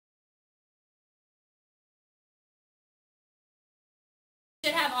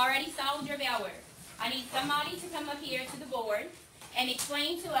Should have already solved your bell word. I need somebody to come up here to the board and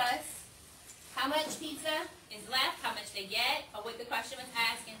explain to us how much pizza is left, how much they get, or what the question was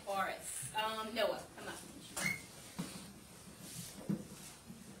asking for us. Noah, come up.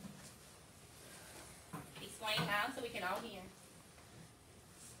 Explain how so we can all hear.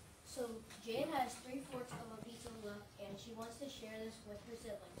 So Jen has 3/4 of a pizza left, and she wants to share this with her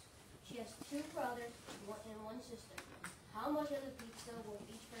siblings. She has 2 brothers and 1 sister. How much of the pizza will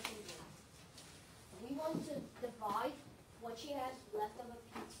each person get? We want to divide what she has left of a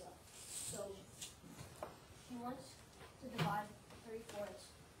pizza. So she wants to divide 3/4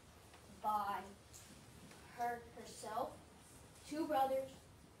 by herself, 2 brothers,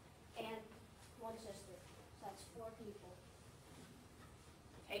 and 1 sister. So that's 4 people.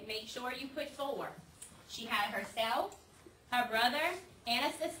 Okay, make sure you put 4. She had herself, her brother,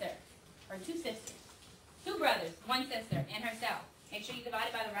 and a sister, or 2 sisters. 2 brothers, 1 sister, and herself. Make sure you divide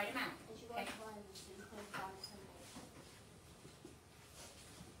it by the right amount. And she wants one, so you can divide something.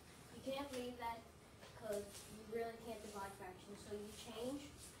 You can't leave that because you really can't divide fractions. So you change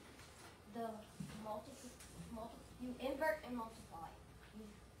the you invert and multiply. You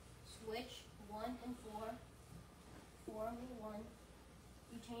switch 1 and 4, 4 and 1.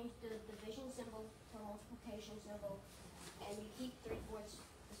 You change the division symbol to a multiplication symbol, and you keep 3/4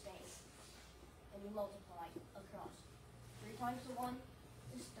 the same. And you multiply across. 3 times the 1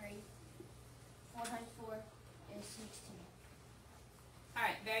 is 3. 4 times 4 is 16. All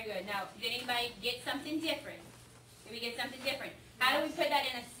right, very good. Now, did anybody get something different? Did we get something different? How do we put that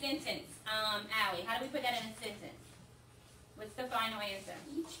in a sentence, Allie? How do we put that in a sentence? What's the final answer?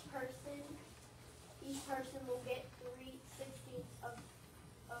 Each person will get 3/16 of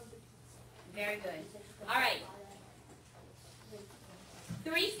the pizza. Very good. All right.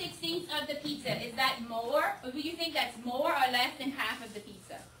 3/16 of the pizza. Is that more? Or do you think that's more or less than half of the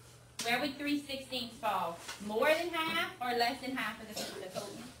pizza? Where would 3/16 fall? More than half or less than half of the pizza?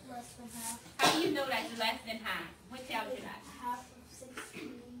 Colton? Less than half. How do you know that's less than half? What tells you that? Half of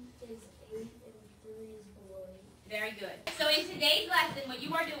 16 is 8 and 3 is below 8. Very good. So in today's lesson, what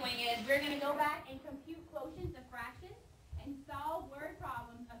you are doing is we're going to go back and compute quotients of fractions and solve word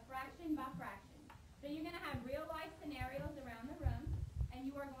problems of fraction by fraction. So you're going to have real-life scenarios around the room, and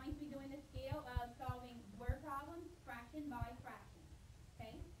you are going to be doing the scale of solving word problems fraction by fraction.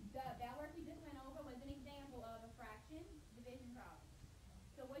 Okay? That work we just went over was an example of a fraction division problem.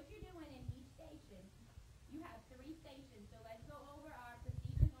 So what you're doing in each station, you have 3 stations. So let's go over our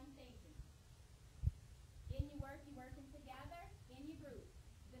procedures on stations. In your work, you're working together in your group.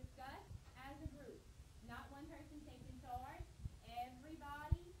 Discuss as a group. Not one person taking charge.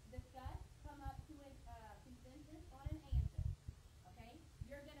 Everybody discuss, come up to a consensus on an answer. Okay?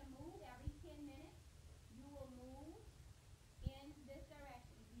 You're going to move every 10 minutes. You will move in this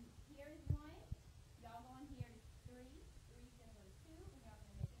direction. Here is 1. Y'all going here is 3. 3 is going to go to 2. And y'all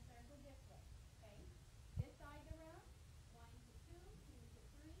going to make a circle this way. Okay? This side of the room, 1 to 2, 2 to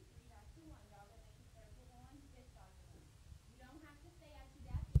 3, 3 back to 1. Y'all going to make a circle on this side of the room. You don't have to stay at your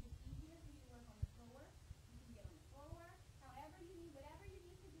desk. If it's easier for you to work on the floor, you can get on the floor. However you need, whatever you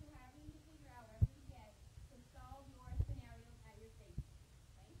need to do, however you need to figure out, wherever you get to solve your scenarios at your station.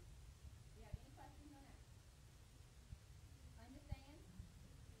 Okay? Do you have any questions on that? Understand?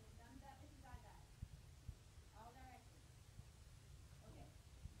 Thumbs up if you got that. All directions. Okay.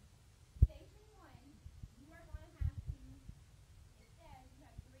 Station 1, you are going to have to, it says you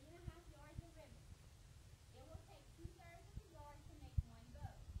have 3.5 yards of ribbon. It will take 2/3 of the yard to make 1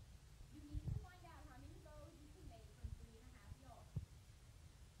 bow. You need to find out how many bows you can make from 3.5 yards.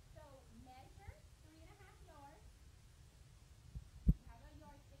 So measure 3.5 yards. You have a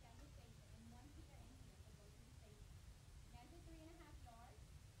yardstick at the station, and 1 here and here, so go to the station. Measure 3.5 yards.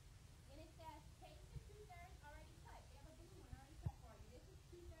 And it says take the 2/3 already cut. They have a blue one already cut for you. This is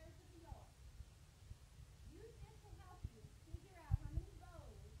 2/3 of the yard. Use this to help you figure out how many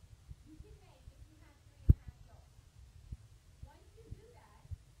bows you can make if you have 3.5 yards. Once you do that,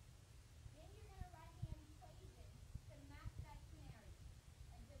 then you're going to write down an equation to match that scenario.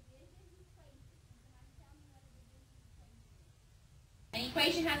 A division equation. Can somebody tell me what a division equation is? An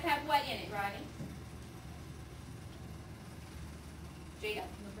equation has to have what in it, Rodney? Jada?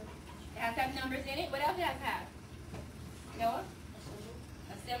 It has to have numbers in it. What else it has to have? Noah?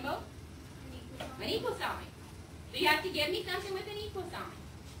 A symbol? An equal sign. So you have to give me something with an equal sign.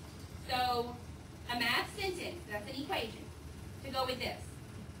 So a math sentence, that's an equation to go with this.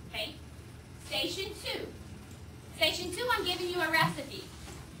 Okay? Station 2. Station 2, I'm giving you a recipe.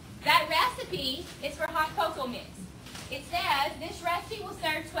 That recipe is for hot cocoa mix. It says this recipe will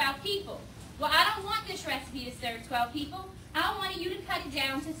serve 12 people. well, I don't want this recipe to serve 12 people. I want you to cut it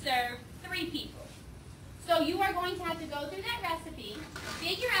down to serve 3 people. So you are going to have to go through that recipe,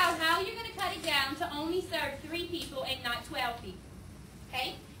 figure out how you're going to cut it down to only serve 3 people and not 12 people.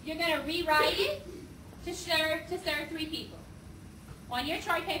 Okay? You're going to rewrite it to serve 3 people. On your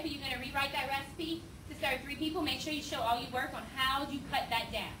chart paper, you're going to rewrite that recipe to serve 3 people. Make sure you show all your work on how you cut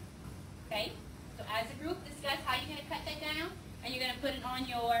that down. Okay? So as a group, discuss how you're going to cut that down, and you're going to put it on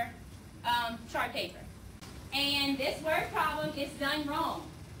your chart paper. And this word problem is done wrong.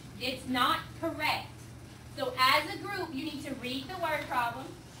 It's not correct. So as a group, you need to read the word problem,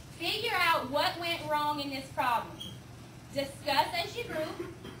 figure out what went wrong in this problem. Discuss as your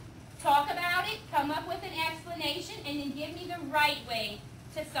group, talk about it, come up with an explanation, and then give me the right way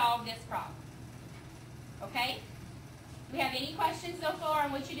to solve this problem. Okay? Do we have any questions so far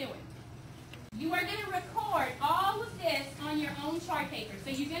on what you're doing? You are going to record all of this on your own chart paper. So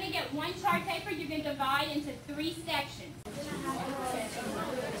you're going to get one chart paper, you're going to divide into 3 sections.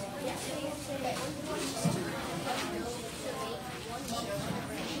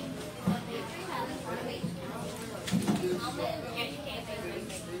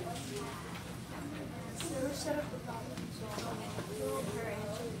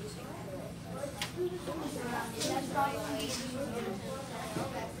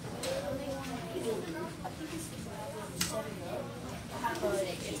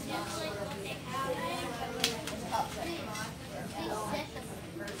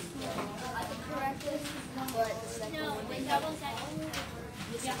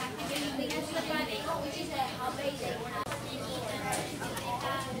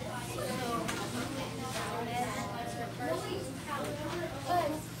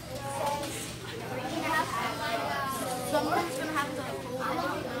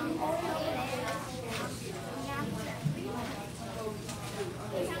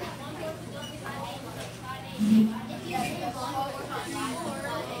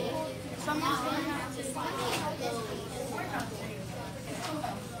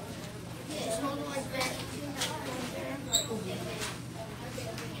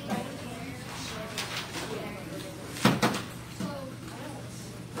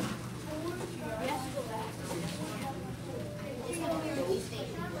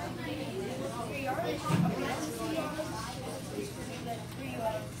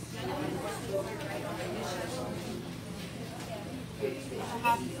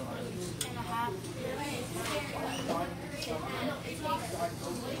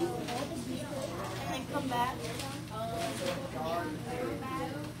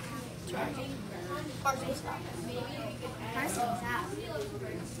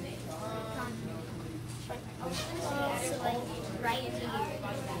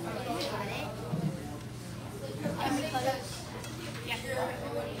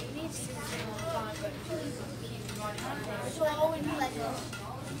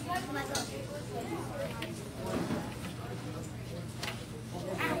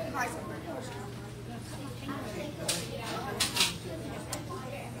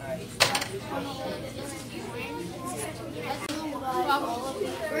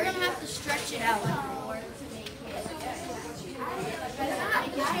 We're going to have to stretch it out.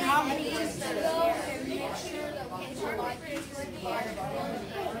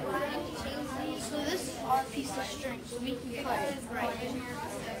 So this is our piece of string, so we can cut it right.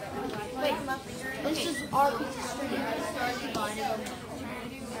 Wait, this is our piece of string.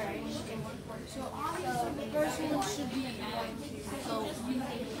 So the first one should be so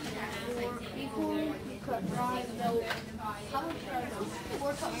 4 equal cut dry milk. How much dry milk?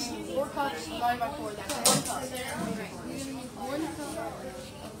 4 cups. 4 cups divided by 4. That's 1 cup. We're gonna need 1 cup of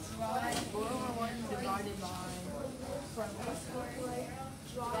dry 4/1 divided by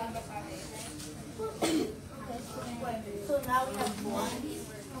so now we have 1.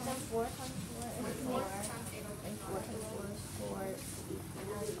 Then 4 times 4 and 4 and 4 times 4 is 4.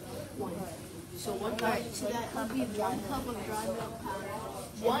 1. So 1 cup. So that would be 1 cup of dry milk powder.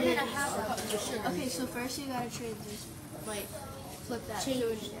 1.5 cups of sugar. Okay, so first you gotta change this. Like, flip that.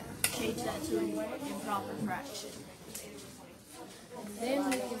 Change that to an improper fraction. And then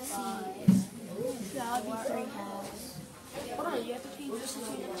we can see that would be 3 halves. Hold on, you have to change this to an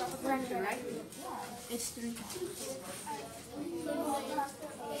improper fraction, right? It's 3 halves.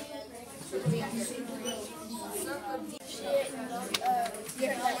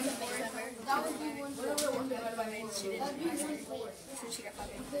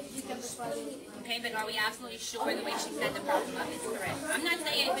 Okay, but are we absolutely sure the way she set the problem up is correct? I'm not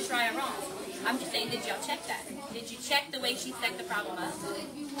saying it was right or wrong. I'm just saying, did y'all check that? Did you check the way she set the problem up?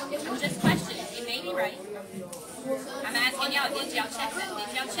 I'm just questioning. It may be right. I'm asking y'all, did y'all check that? Did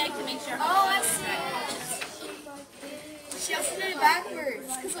y'all check to make sure? Oh, I see. She also did it backwards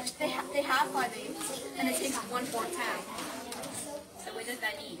because they have 5 eighths and it takes 1/4 half. So what does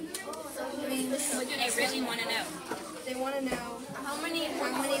that mean? It means What do they really want to know? they want to know how many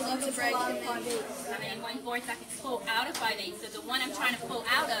loaves of bread can they? How many 1/4 I can pull out of 5/8? So the one I'm trying to pull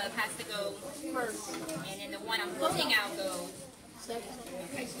out of has to go first, and then the one I'm pulling out goes second.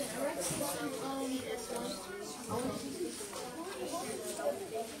 Okay.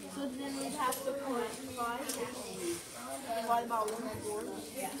 So then we have to put 5 divided by 1/4.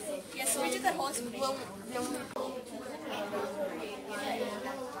 Yeah, so we did that whole explanation.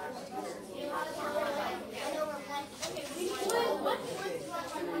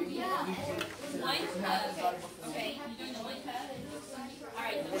 One cup. Okay, you're doing the 1 cup?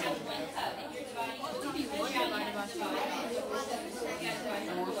 Alright, so we have 1 cup, and you're dividing it by 4.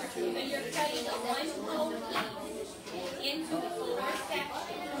 So you're cutting the 1 whole piece into 4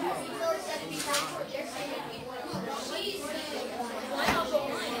 sections.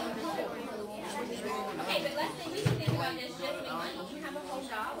 Okay, but let's say we can think about this just with money. You have a whole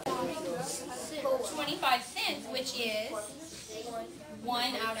dollar. 25 cents, which is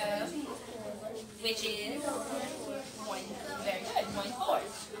 1 out of, which is 1, very good, 1/4.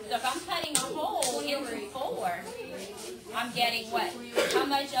 So if I'm cutting a hole into 4, I'm getting what? How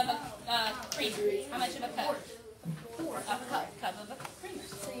much of a creamer? How much of a cup? A cup of a creamer.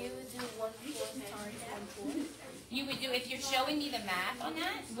 So you would do 1/4 times 1/4. You would do, if you're showing me the math on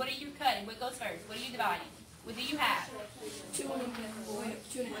that, what are you cutting? What goes first? What are you dividing? What do you have? 2 and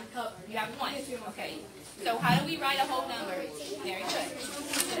 1 cup. You have 1. Okay. So how do we write a whole number? Very good.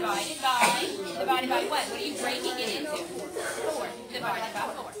 Divided by what? What are you breaking it into? 4. Divided by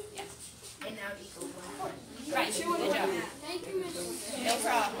 4. Yes. And now equals 1/4. Right. Good job. Thank you, Miss. No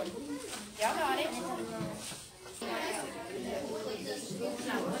problem. Y'all got it.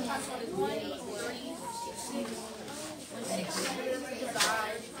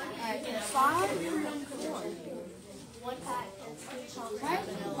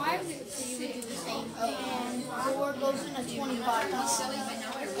 Why is it so you would do the same thing? And 4 goes into 25. He's silly, but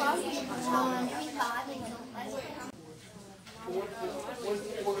now we're probably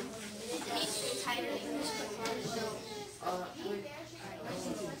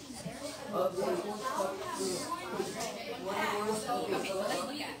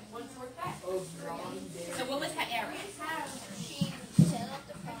So what was her error?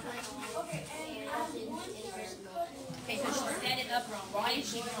 Okay, so she set it up wrong. Why is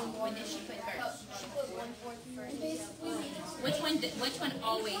she wrong? When did she put first? Which one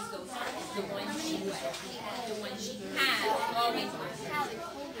always goes first? The one she has always goes first.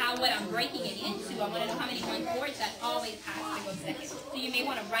 What I'm breaking it into, I want to know how many 1/4 that always has to go second. So you may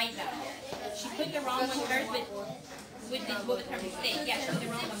want to write that. She put the wrong one first, but what was her mistake? Yeah, she put the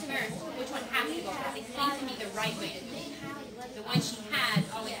wrong one first. Which one has to go first? Explain to me the right way to do it. The one she has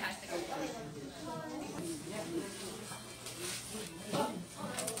always has to go first.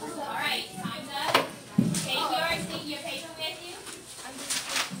 Alright, time's up. Take your paper with you.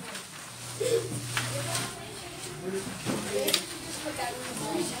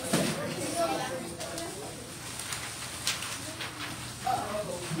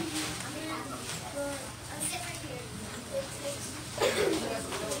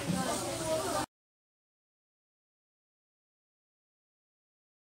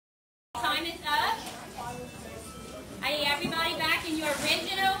 Time is up. I need everybody back in your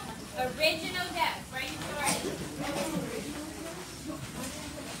original desk where you started.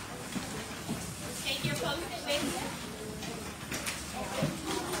 Take your post-it with you.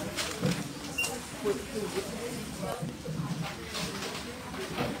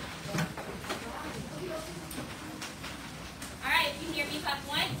 Alright, if you hear me clap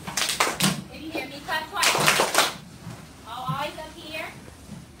once. If you hear me clap twice. All eyes up here.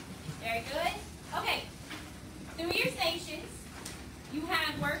 Very good. Okay. Through your stations, you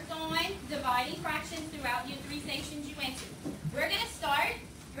have worked on dividing fractions throughout your 3 stations you went to. We're going to start.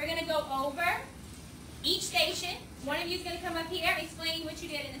 We're going to go over each station. One of you is going to come up here explaining what you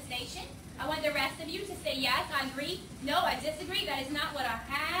did in the station. I want the rest of you to say, yes, I agree. No, I disagree. That is not what I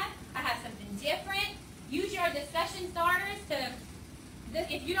have. I have something different. Use your discussion starters to,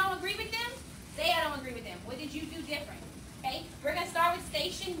 if you don't agree with them, say I don't agree with them. What did you do different? Okay, we're going to start with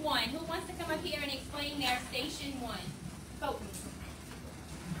station 1. Who wants to come up here and explain their station 1? Focus.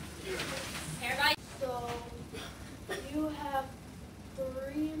 Everybody? So you have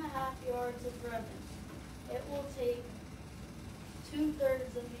 3.5 yards of ribbon. It will take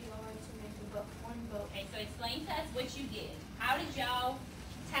 2/3 of the yard to make one boat. Okay, so explain to us what you did. How did y'all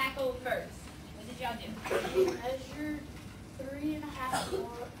tackle first? What did y'all do? We measured 3.5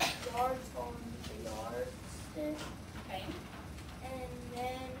 yards on the yardstick, Okay. and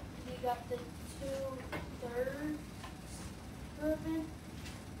then we got the 2/3 ribbon,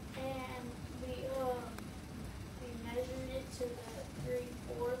 and we measured it to the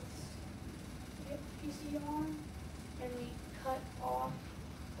 3/4 piece of yarn, and we cut off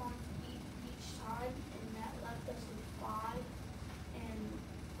on each side, and that left us with 5 and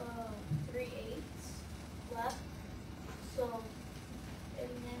 3/8 left. So, and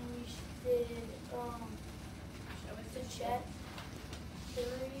then we did Show us to the check 3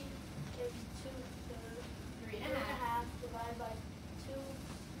 is 2/3, 3.5 divided by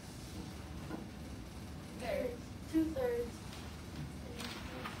 2/3, and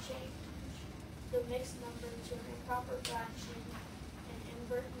we change the mixed number to an improper fraction and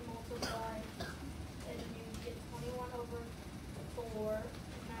invert and multiply, and you get 21/4,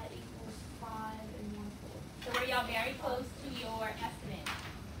 and that equals 5 and 1/4. So were y'all very close to your estimate?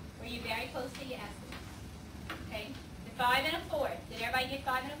 Were you very close to your estimate? Okay. The 5 1/4. Did everybody get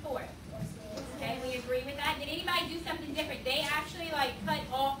 5 1/4? Okay, we agree with that. Did anybody do something different? They actually cut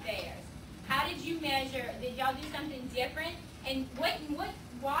off theirs. How did you measure? Did y'all do something different? And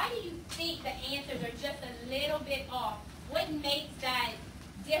why do you think the answers are just a little bit off? What makes that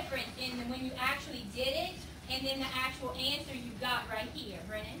different when you actually did it and then the actual answer you got right here,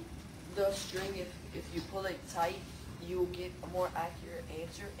 Brennan? The string, if you pull it tight, you'll get a more accurate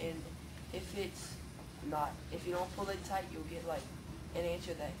answer, and if it's not, if you don't pull it tight, you'll get an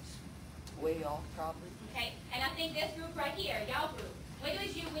answer that's way off probably. Okay, and I think this group right here, y'all group, what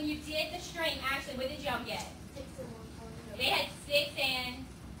was you, when you did the string, actually, what did y'all get? 6 and 1/4. They had 6 and,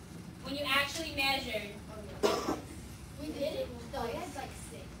 when you actually measured, We did it. No, it has 6.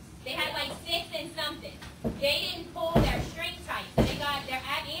 they had 6 and something. They didn't pull their string tight, so they got, their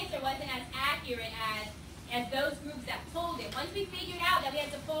answer wasn't as accurate as those groups that pulled it. Once we figured out that we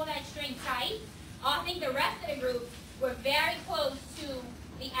had to pull that string tight, I think the rest of the group were very close to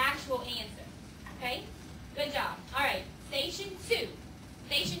the actual answer. Okay? Good job. All right, station 2.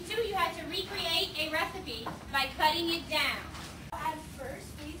 Station 2, you had to recreate a recipe by cutting it down. At first,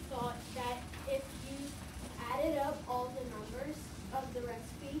 we thought that if you added up all the numbers of the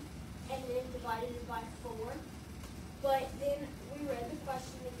recipe and then divided it by 4, but then we read the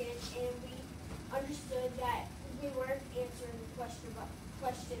question again and we understood that we weren't answering the question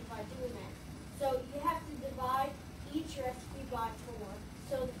by doing that. So you have to divide each recipe by 4.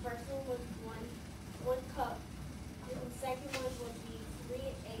 So the first one was one cup, and the second one would be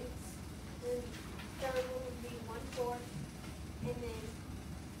 3/8, then the third one would be 1/4, and then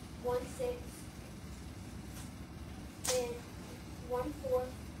 1/6, and 1/4,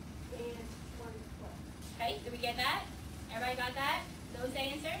 and 1/12. Okay, did we get that? Everybody got that? Those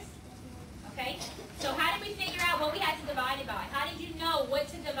answers? Okay, so how did we figure out what we had to divide it by? How did you know what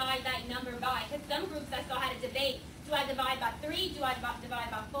to divide that number by? Because some groups I saw had a debate. Do I divide by 3? Do I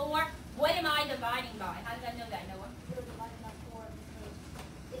divide by 4? What am I dividing by? How did I know that, Noah? We're divided by 4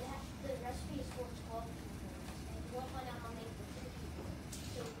 because the recipe is for 12 people, and you won't find out how many for 3 people.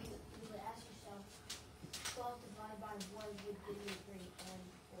 So you would ask yourself, 12 divided by 1 would give you 3, and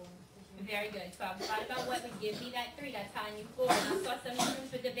 4 is Very good. 12 divided by what would give me that 3? That's telling you 4. And I saw some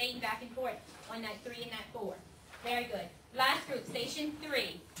groups were debating back and forth on that 3 and that 4. Very good. Last group, station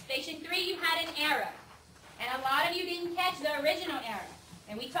 3. Station 3, you had an error. And a lot of you didn't catch the original error.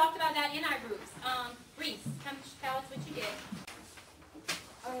 And we talked about that in our groups. Reese, come tell us what you did.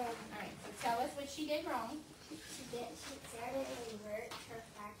 All right, so tell us what she did wrong. Sarah didn't invert her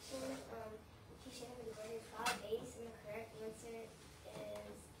fraction. She should have inverted 5/8, and the correct answer is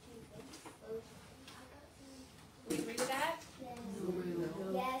 2/8. We agree with that?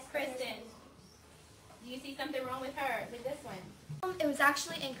 Yes. Kristen, do you see something wrong with her, with this one? It was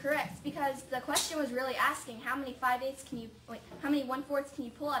actually incorrect because the question was really asking how many 5/8 can you, how many 1/4 can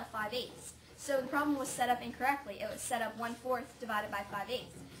you pull out of 5/8? So the problem was set up incorrectly. It was set up 1/4 divided by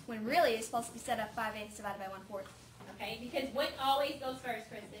 5/8, when really it's supposed to be set up 5/8 divided by 1/4. Okay, because what always goes first,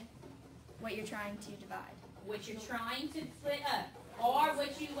 Kristen? What you're trying to divide. What you're trying to split up, or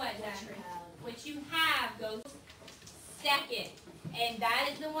what you what, Zachary? What you have goes second, and that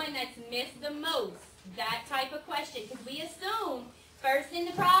is the one that's missed the most. That type of question, because we assume first in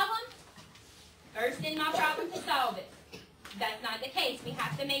the problem, first in my problem to solve it. That's not the case. We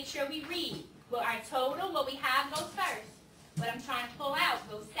have to make sure we read. Well, our total, what we have goes first. What I'm trying to pull out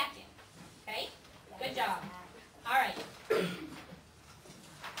goes second. Okay? Good job. All right.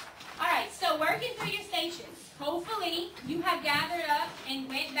 All right, so working through your stations. Hopefully, you have gathered up and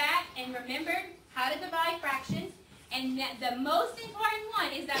went back and remembered how to divide fractions. And the most important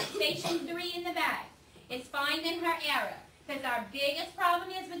one is that station 3 in the back. It's finding her error. Because our biggest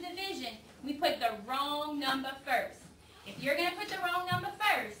problem is with division, we put the wrong number first. If you're going to put the wrong number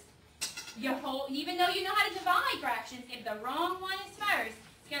first, even though you know how to divide fractions, if the wrong one is first,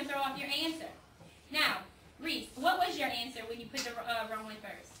 it's going to throw off your answer. Now, Reese, what was your answer when you put the wrong one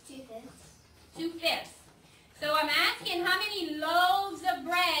first? 2/5. 2/5. So I'm asking, how many loaves of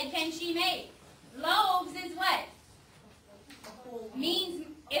bread can she make? Loaves is what? Means,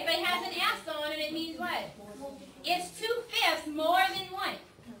 if it has an S on it, it means what? It's 2/5 more than 1.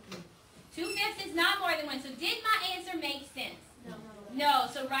 2/5 is not more than 1. So did my answer make sense? No.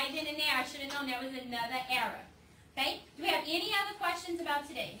 So right then and there, I should have known there was another error. Okay? Do we have any other questions about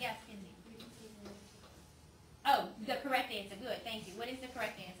today? Yes, Kinsey. Oh, the correct answer. Good. Thank you. What is the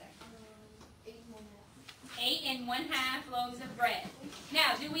correct answer? 8 1/2 loaves of bread.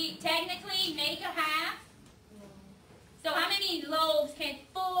 Now, do we technically make a half? So how many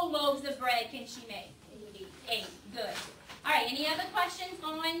full loaves of bread can she make? 8. Good. All right, any other questions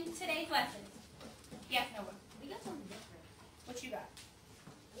on today's lesson? Yes, Noah? We got something different. What you got?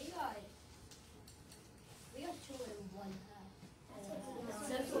 We got 2 1/2.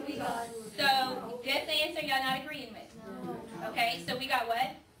 That's what we got. So this answer y'all not agreeing with? No. Okay, so we got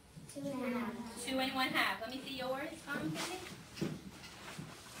what? 2 1/2. 2 1/2. Let me see yours, Cindy.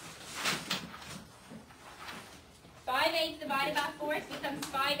 5/8 divided by 4 becomes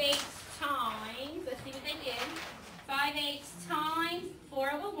 5/8 times, let's see what they did. 5/8 times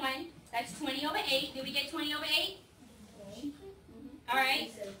 4/1, that's 20/8. Did we get 20/8? All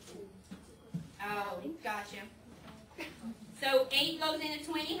right. Oh, gotcha. So 8 goes into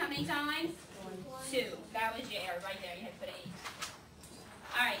 20, how many times? 2. That was your error right there, you had to put 8.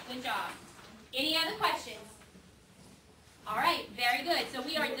 All right, good job. Any other questions? All right, very good. So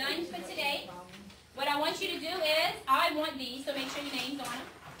we are done for today. What I want you to do is, I want these, so make sure your name's on them.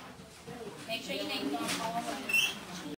 Make sure your name's on all of them.